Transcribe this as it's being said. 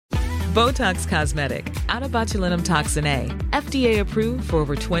Botox Cosmetic, out of botulinum toxin A, FDA approved for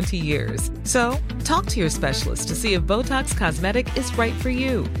over 20 years. So, talk to your specialist to see if Botox Cosmetic is right for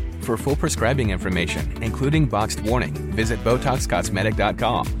you. For full prescribing information, including boxed warning, visit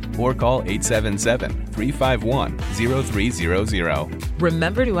BotoxCosmetic.com or call 877-351-0300.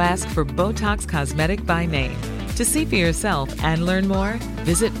 Remember to ask for Botox Cosmetic by name. To see for yourself and learn more,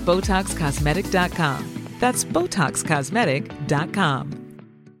 visit BotoxCosmetic.com. That's BotoxCosmetic.com.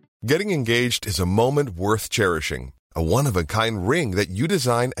 Getting engaged is a moment worth cherishing. A one-of-a-kind ring that you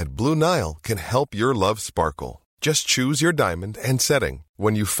design at Blue Nile can help your love sparkle. Just choose your diamond and setting.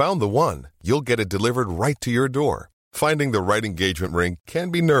 When you've found the one, you'll get it delivered right to your door. Finding the right engagement ring can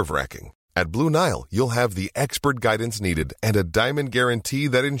be nerve-wracking. At Blue Nile, you'll have the expert guidance needed and a diamond guarantee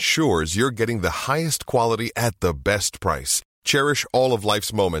that ensures you're getting the highest quality at the best price. Cherish all of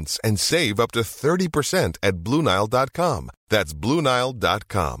life's moments and save up to 30% at BlueNile.com. That's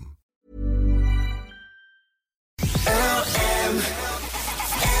BlueNile.com.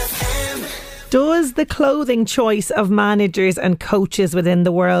 Does the clothing choice of managers and coaches within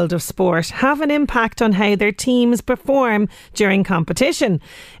the world of sport have an impact on how their teams perform during competition?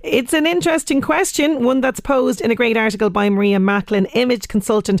 It's an interesting question, one that's posed in a great article by Maria Macklin, image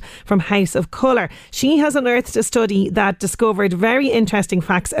consultant from House of Colour. She has unearthed a study that discovered very interesting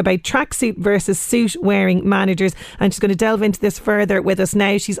facts about tracksuit versus suit wearing managers, and she's going to delve into this further with us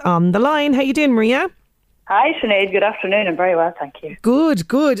now. She's on the line. How you doing, Maria? Hi Sinead, good afternoon. I'm very well, thank you.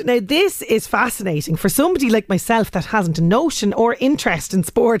 Good. Now this is fascinating for somebody like myself that hasn't a notion or interest in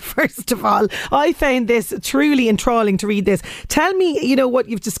sport. First of all, I found this truly enthralling to read this. Tell me, what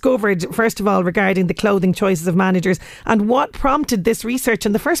you've discovered first of all regarding the clothing choices of managers and what prompted this research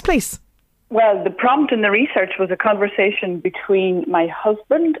in the first place. Well, the prompt in the research was a conversation between my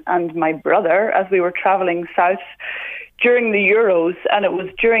husband and my brother as we were travelling south during the Euros, and it was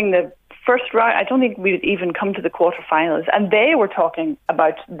during the first round. I don't think we'd even come to the quarterfinals, and they were talking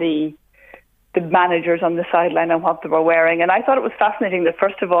about the managers on the sideline and what they were wearing. And I thought it was fascinating that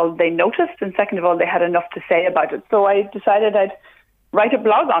first of all they noticed, and second of all they had enough to say about it. So I decided I'd write a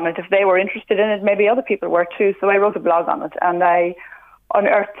blog on it. If they were interested in it, maybe other people were too. So I wrote a blog on it, and I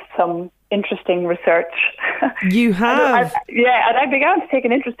unearthed some interesting research. You have? And I began to take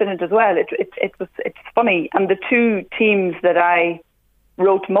an interest in it as well. It's funny, and the two teams that I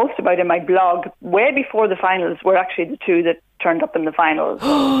wrote most about in my blog way before the finals were actually the two that turned up in the finals.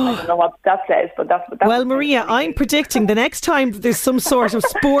 I don't know what that says, but that's well, Maria, I'm predicting the next time that there's some sort of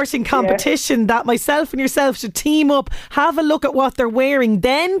sporting competition that myself and yourself should team up, have a look at what they're wearing,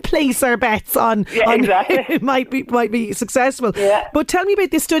 then place our bets on exactly. it might be successful. But tell me about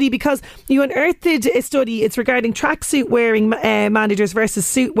this study, because you unearthed a study. It's regarding tracksuit wearing managers versus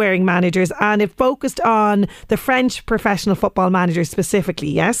suit wearing managers, and it focused on the French professional football managers specifically.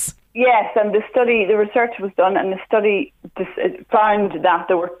 Yes. Yes, and the research was done, and the study found that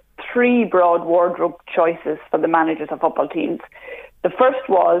there were three broad wardrobe choices for the managers of football teams. The first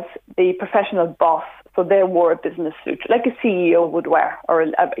was the professional boss, so they wore a business suit, like a CEO would wear, or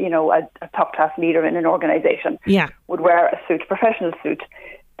a top-class leader in an organisation would wear a suit, professional suit.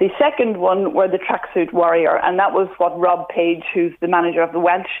 The second one were the tracksuit warrior, and that was what Rob Page, who's the manager of the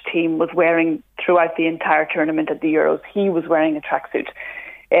Welsh team, was wearing throughout the entire tournament at the Euros. He was wearing a tracksuit.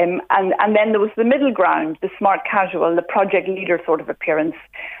 And then there was the middle ground, the smart casual, the project leader sort of appearance.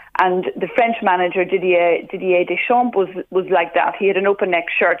 And the French manager, Didier Deschamps, was like that. He had an open neck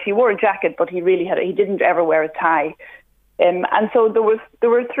shirt. He wore a jacket, but he didn't ever wear a tie. And so there were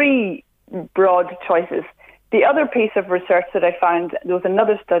three broad choices. The other piece of research that I found, there was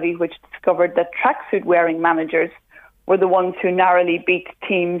another study which discovered that tracksuit wearing managers were the ones who narrowly beat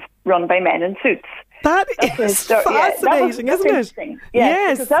teams run by men in suits. That is fascinating, isn't it?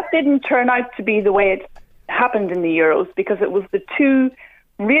 Yes, because that didn't turn out to be the way it happened in the Euros, because it was the two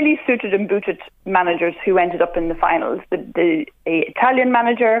really suited and booted managers who ended up in the finals. The Italian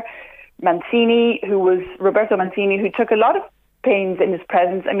manager, Roberto Mancini, who took a lot of pains in his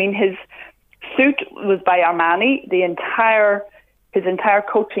presence. I mean, his suit was by Armani. His entire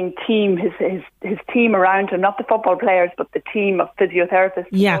coaching team, his team around him, not the football players, but the team of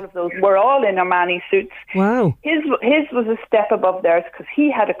physiotherapists, all of those were all in Armani suits. Wow. His was a step above theirs because he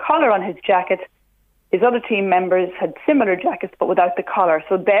had a collar on his jacket. His other team members had similar jackets but without the collar.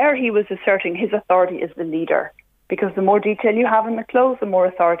 So there he was asserting his authority as the leader, because the more detail you have in the clothes, the more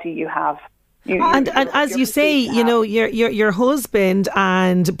authority you have. And as you say, your husband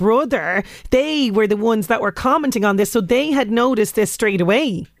and brother, they were the ones that were commenting on this, so they had noticed this straight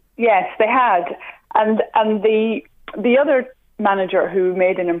away. Yes, they had. And the other manager who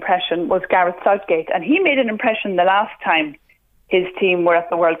made an impression was Gareth Southgate, and he made an impression the last time his team were at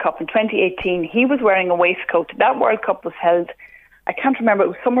the World Cup in 2018. He was wearing a waistcoat. That World Cup was held, I can't remember, it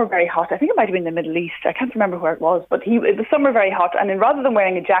was somewhere very hot. I think it might have been the Middle East. I can't remember where it was, but it was somewhere very hot. And then rather than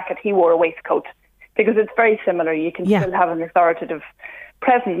wearing a jacket, he wore a waistcoat because it's very similar. You can still have an authoritative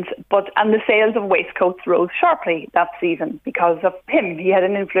presence, and the sales of waistcoats rose sharply that season because of him. He had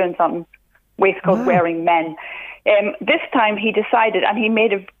an influence on waistcoat wearing men. This time he decided, and he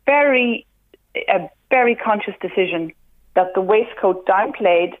made a very conscious decision, that the waistcoat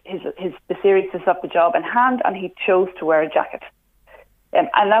downplayed the seriousness of the job in hand, and he chose to wear a jacket. And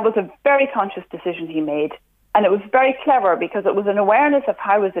that was a very conscious decision he made, and it was very clever because it was an awareness of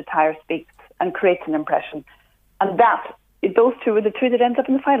how his attire speaks and creates an impression. And those two were the two that ended up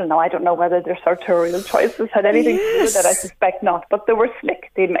in the final. Now, I don't know whether their sartorial choices had anything to do with that. I suspect not. But they were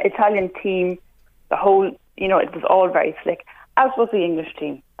slick. The Italian team, the whole, it was all very slick, as was the English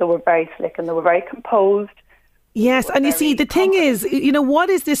team. They were very slick and they were very composed. Yes, and you see, the thing is, what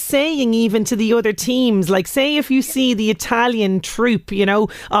is this saying even to the other teams? Like, say if you see the Italian troupe,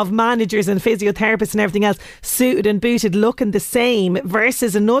 of managers and physiotherapists and everything else suited and booted looking the same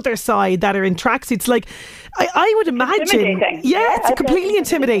versus another side that are in tracksuits, like, I would imagine... Yeah, it's completely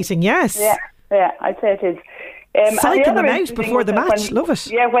intimidating, yes. Yeah, I'd say it is. Psyching them out before the match, love it.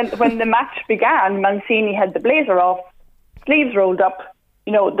 Yeah, when the match began, Mancini had the blazer off, sleeves rolled up.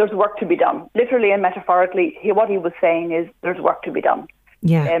 There's work to be done. Literally and metaphorically, what he was saying is there's work to be done.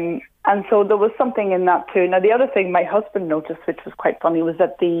 Yeah. And so there was something in that too. Now, the other thing my husband noticed, which was quite funny, was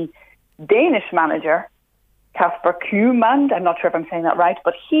that the Danish manager, Kasper Kjumand, I'm not sure if I'm saying that right,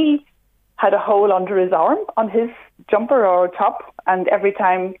 but he had a hole under his arm on his jumper or top, and every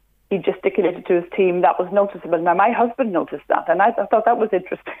time he gesticulated to his team, that was noticeable. Now, my husband noticed that, and I thought that was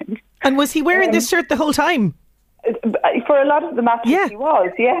interesting. And was he wearing this shirt the whole time? For a lot of the matches he was,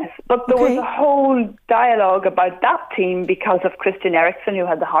 yes. But there was a whole dialogue about that team because of Christian Eriksen, who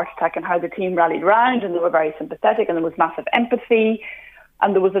had the heart attack, and how the team rallied round, and they were very sympathetic, and there was massive empathy,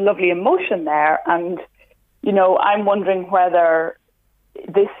 and there was a lovely emotion there. And, I'm wondering whether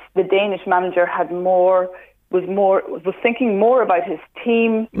the Danish manager was thinking more about his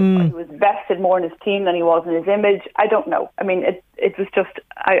team, or he was vested more in his team than he was in his image. I don't know. I mean, it was just,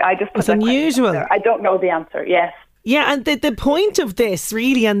 I just put it's unusual. I don't know the answer, yes. Yeah, and the point of this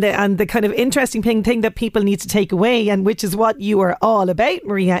really, and the kind of interesting thing that people need to take away, and which is what you are all about,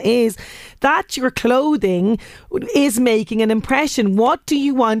 Maria, is that your clothing is making an impression. What do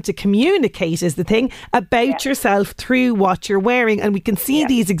you want to communicate is the thing about yourself through what you're wearing, and we can see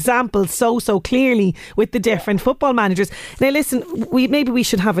these examples so clearly with the different football managers. Now, listen, maybe we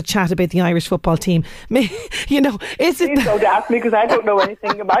should have a chat about the Irish football team. Is it? Please don't ask me, because I don't know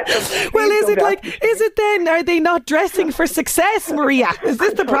anything about them. Well, is it then? Are they not dressing for success, Maria? Is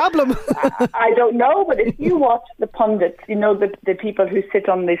this the problem? I don't know, but if you watch the pundits, the people who sit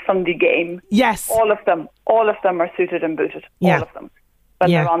on the Sunday game, yes, all of them are suited and booted, all of them,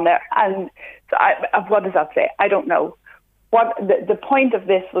 when they're on there. And so what does that say? I don't know. What the point of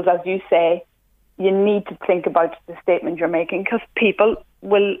this was, as you say, you need to think about the statement you're making, because people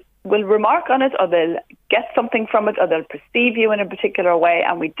will remark on it, or they'll get something from it, or they'll perceive you in a particular way,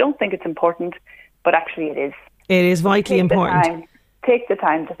 and we don't think it's important, but actually it is. It is vitally important. Take the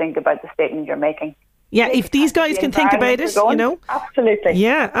time to think about the statement you're making. Yeah, if these guys can think about it, Absolutely.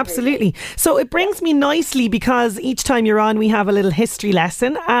 Yeah, absolutely. So it brings me nicely, because each time you're on, we have a little history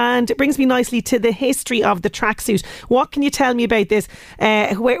lesson, and it brings me nicely to the history of the tracksuit. What can you tell me about this?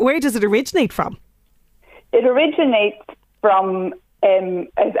 Where does it originate from? It originates from,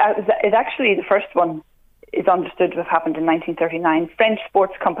 it actually, the first one is understood to have happened in 1939. French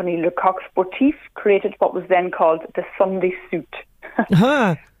sports company Le Coq Sportif created what was then called the Sunday suit.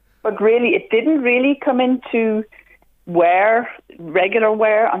 But really, it didn't really come into regular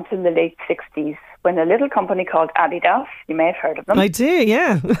wear until the late 60s, when a little company called Adidas, you may have heard of them. I do,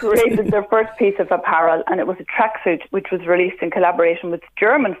 yeah. created their first piece of apparel, and it was a tracksuit which was released in collaboration with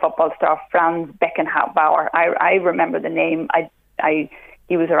German football star Franz Beckenbauer. I remember the name.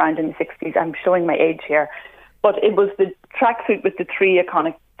 He was around in the 60s. I'm showing my age here. But it was the tracksuit with the three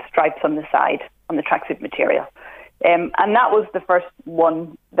iconic stripes on the side, on the tracksuit material. And that was the first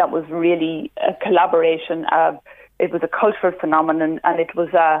one that was really a collaboration. It was a cultural phenomenon, and it was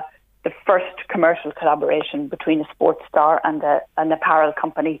the first commercial collaboration between a sports star and an apparel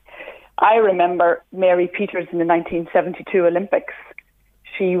company. I remember Mary Peters in the 1972 Olympics.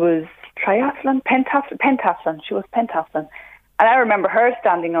 She was pentathlon. She was pentathlon. And I remember her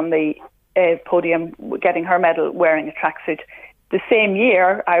standing on the podium, getting her medal, wearing a tracksuit. The same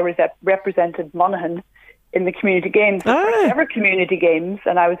year, I represented Monaghan in the community games, the first ever community games,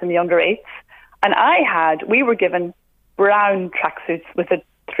 and I was in the under-8s. And we were given brown tracksuits with the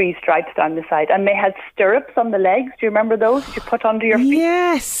 3 stripes down the side, and they had stirrups on the legs. Do you remember those you put under your feet?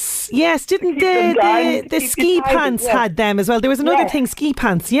 Yes. Didn't the ski pants had them as well? There was another thing, ski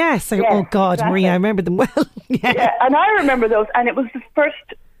pants. Yes. Oh God, exactly. Maria, I remember them well. Yeah, and I remember those, and it was the first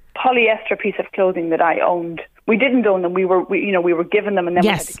polyester piece of clothing that I owned. We didn't own them. We were given them, and then we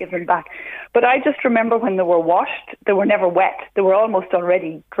had to give them back. But I just remember when they were washed, they were never wet. They were almost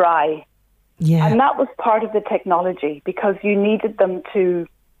already dry. Yeah. And that was part of the technology, because you needed them to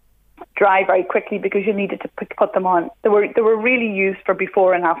dry very quickly, because you needed to put them on. They were really used for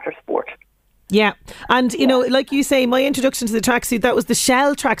before and after sport. Yeah, and you know, like you say, my introduction to the tracksuit, that was the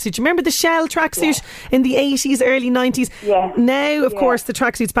Shell tracksuit. Do you remember the Shell tracksuit in the 80s, early 90s? Yeah. Now, of course, the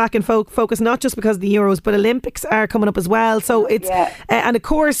tracksuit's back in focus, not just because of the Euros, but Olympics are coming up as well. So it's, and of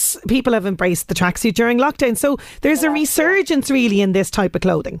course, people have embraced the tracksuit during lockdown. So there's a resurgence really in this type of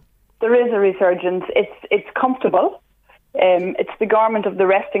clothing. There is a resurgence. It's comfortable. It's the garment of the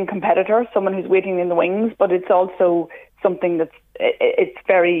resting competitor, someone who's waiting in the wings, but it's also something it's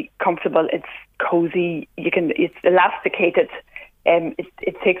very comfortable. It's cozy. It's elasticated.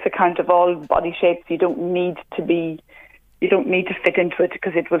 It takes account of all body shapes. You don't need to fit into it,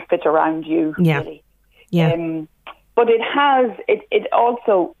 because it will fit around you. Yeah. Really. Yeah. But it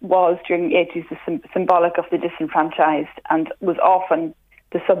also was during the 80s symbolic of the disenfranchised, and was often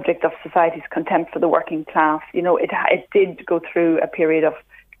the subject of society's contempt for the working class. You know, it did go through a period of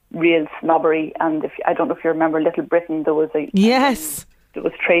real snobbery, and I don't know if you remember Little Britain, there was there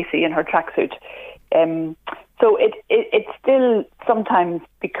was Tracy in her tracksuit. So it still sometimes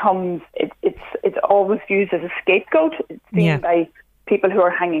becomes it's always used as a scapegoat. It's seen by people who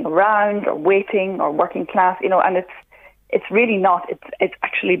are hanging around or waiting or working class, you know, and it's really not. It's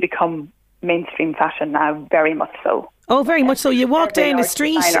actually become mainstream fashion now, very much so. Oh, very much so. You walk down the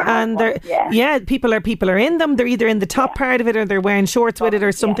street and people are in them. They're either in the top part of it, or they're wearing shorts with it,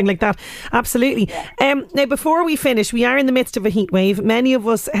 or something like that. Absolutely. Now, before we finish, we are in the midst of a heat wave. Many of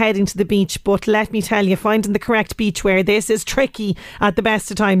us heading to the beach, but let me tell you, finding the correct beach wear, this is tricky at the best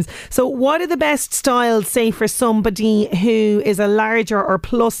of times. So what are the best styles, say, for somebody who is a larger or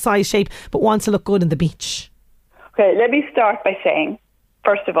plus size shape but wants to look good on the beach? Okay, let me start by saying,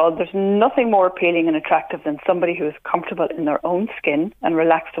 first of all, there's nothing more appealing and attractive than somebody who is comfortable in their own skin and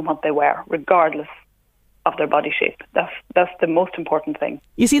relaxed in what they wear, regardless of their body shape. That's the most important thing.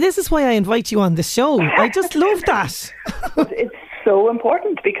 You see, this is why I invite you on the show. I just love that. It's so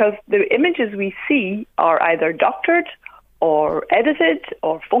important, because the images we see are either doctored or edited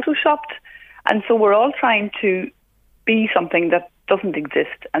or photoshopped, and so we're all trying to be something that doesn't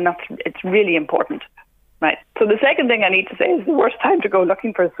exist, and it's really important. Right. So the second thing I need to say is the worst time to go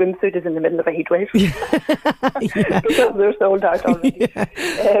looking for a swimsuit is in the middle of a heat wave. Because they're sold out already.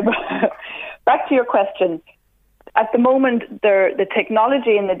 Back to your question. At the moment, the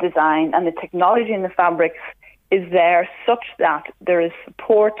technology in the design and the technology in the fabrics is there such that there is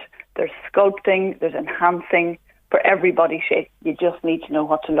support, there's sculpting, there's enhancing for every body shape. You just need to know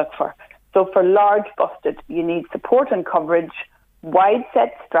what to look for. So for large busted, you need support and coverage. Wide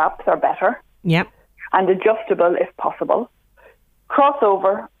set straps are better. Yep. And adjustable if possible.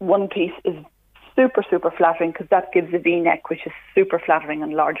 Crossover, one piece, is super, super flattering, because that gives a V-neck, which is super flattering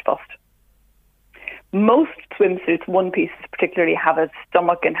and large bust. Most swimsuits, one pieces particularly, have a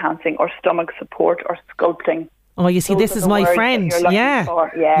stomach enhancing or stomach support or sculpting. Oh, you see, this is my friend. Yeah.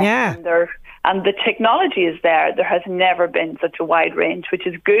 And the technology is there. There has never been such a wide range, which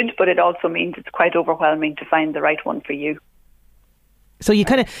is good, but it also means it's quite overwhelming to find the right one for you. So you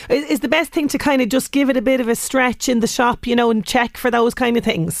kind of, is the best thing to kind of just give it a bit of a stretch in the shop, you know, and check for those kind of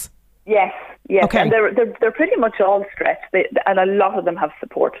things? Yes. Okay. And they're pretty much all stretched, and a lot of them have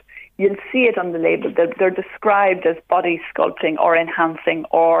support. You'll see it on the label. They're described as body sculpting or enhancing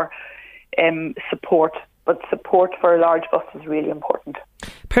or support, but support for a large bust is really important.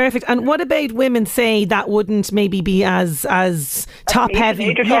 Perfect. And what about women, say, that wouldn't maybe be as top heavy?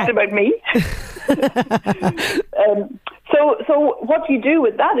 You're talking about me. So what you do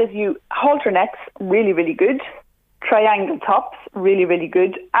with that is you halter necks, really, really good. Triangle tops, really, really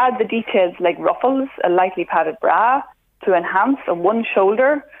good. Add the details like ruffles, a lightly padded bra to enhance, and one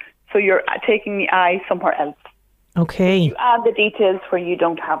shoulder, so you're taking the eye somewhere else. Okay. You add the details where you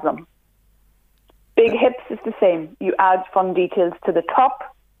don't have them. Big hips is the same. You add fun details to the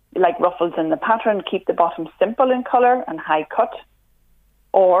top, like ruffles in the pattern. Keep the bottom simple in colour and high cut.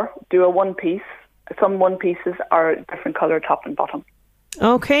 Or do a one piece. Some one pieces are different colour top and bottom.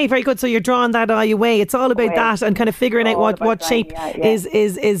 Okay, very good. So you're drawing that eye away. It's all about that and kind of figuring out what shape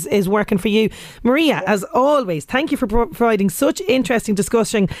is working for you. Maria, as always, thank you for providing such interesting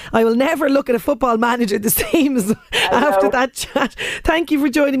discussion. I will never look at a football manager the same as after that chat. Thank you for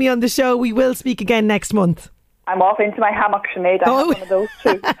joining me on the show. We will speak again next month. I'm off into my hammock, Sinead. I have one of those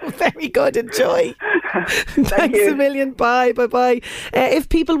too. Very good. Enjoy. Thanks a million. Bye. If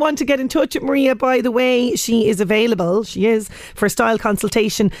people want to get in touch with Maria, by the way, she is available. She is for style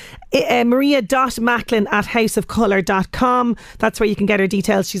consultation. Maria.Macklin@houseofcolour.com. That's where you can get her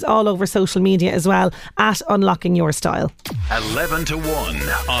details. She's all over social media as well at Unlocking Your Style. 11 to 1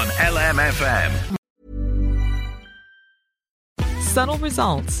 on LMFM. Subtle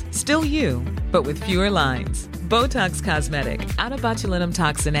results, still you, but with fewer lines. Botox Cosmetic, out of botulinum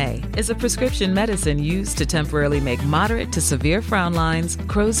toxin A, is a prescription medicine used to temporarily make moderate to severe frown lines,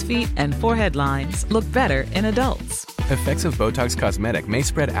 crow's feet, and forehead lines look better in adults. Effects of Botox Cosmetic may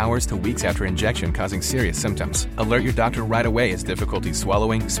spread hours to weeks after injection, causing serious symptoms. Alert your doctor right away as difficulty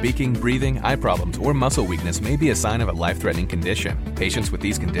swallowing, speaking, breathing, eye problems, or muscle weakness may be a sign of a life-threatening condition. Patients with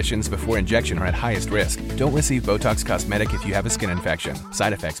these conditions before injection are at highest risk. Don't receive Botox Cosmetic if you have a skin infection.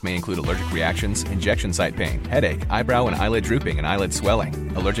 Side effects may include allergic reactions, injection site pain, headache, eyebrow and eyelid drooping, and eyelid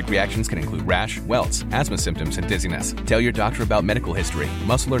swelling. Allergic reactions can include rash, welts, asthma symptoms, and dizziness. Tell your doctor about medical history,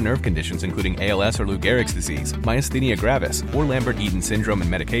 muscle or nerve conditions including ALS or Lou Gehrig's disease, myasthenia gravis, or Lambert-Eaton syndrome,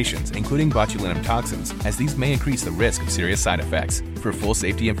 and medications, including botulinum toxins, as these may increase the risk of serious side effects. For full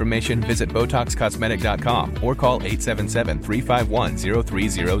safety information, visit BotoxCosmetic.com or call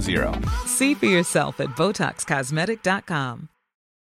 877-351-0300. See for yourself at BotoxCosmetic.com.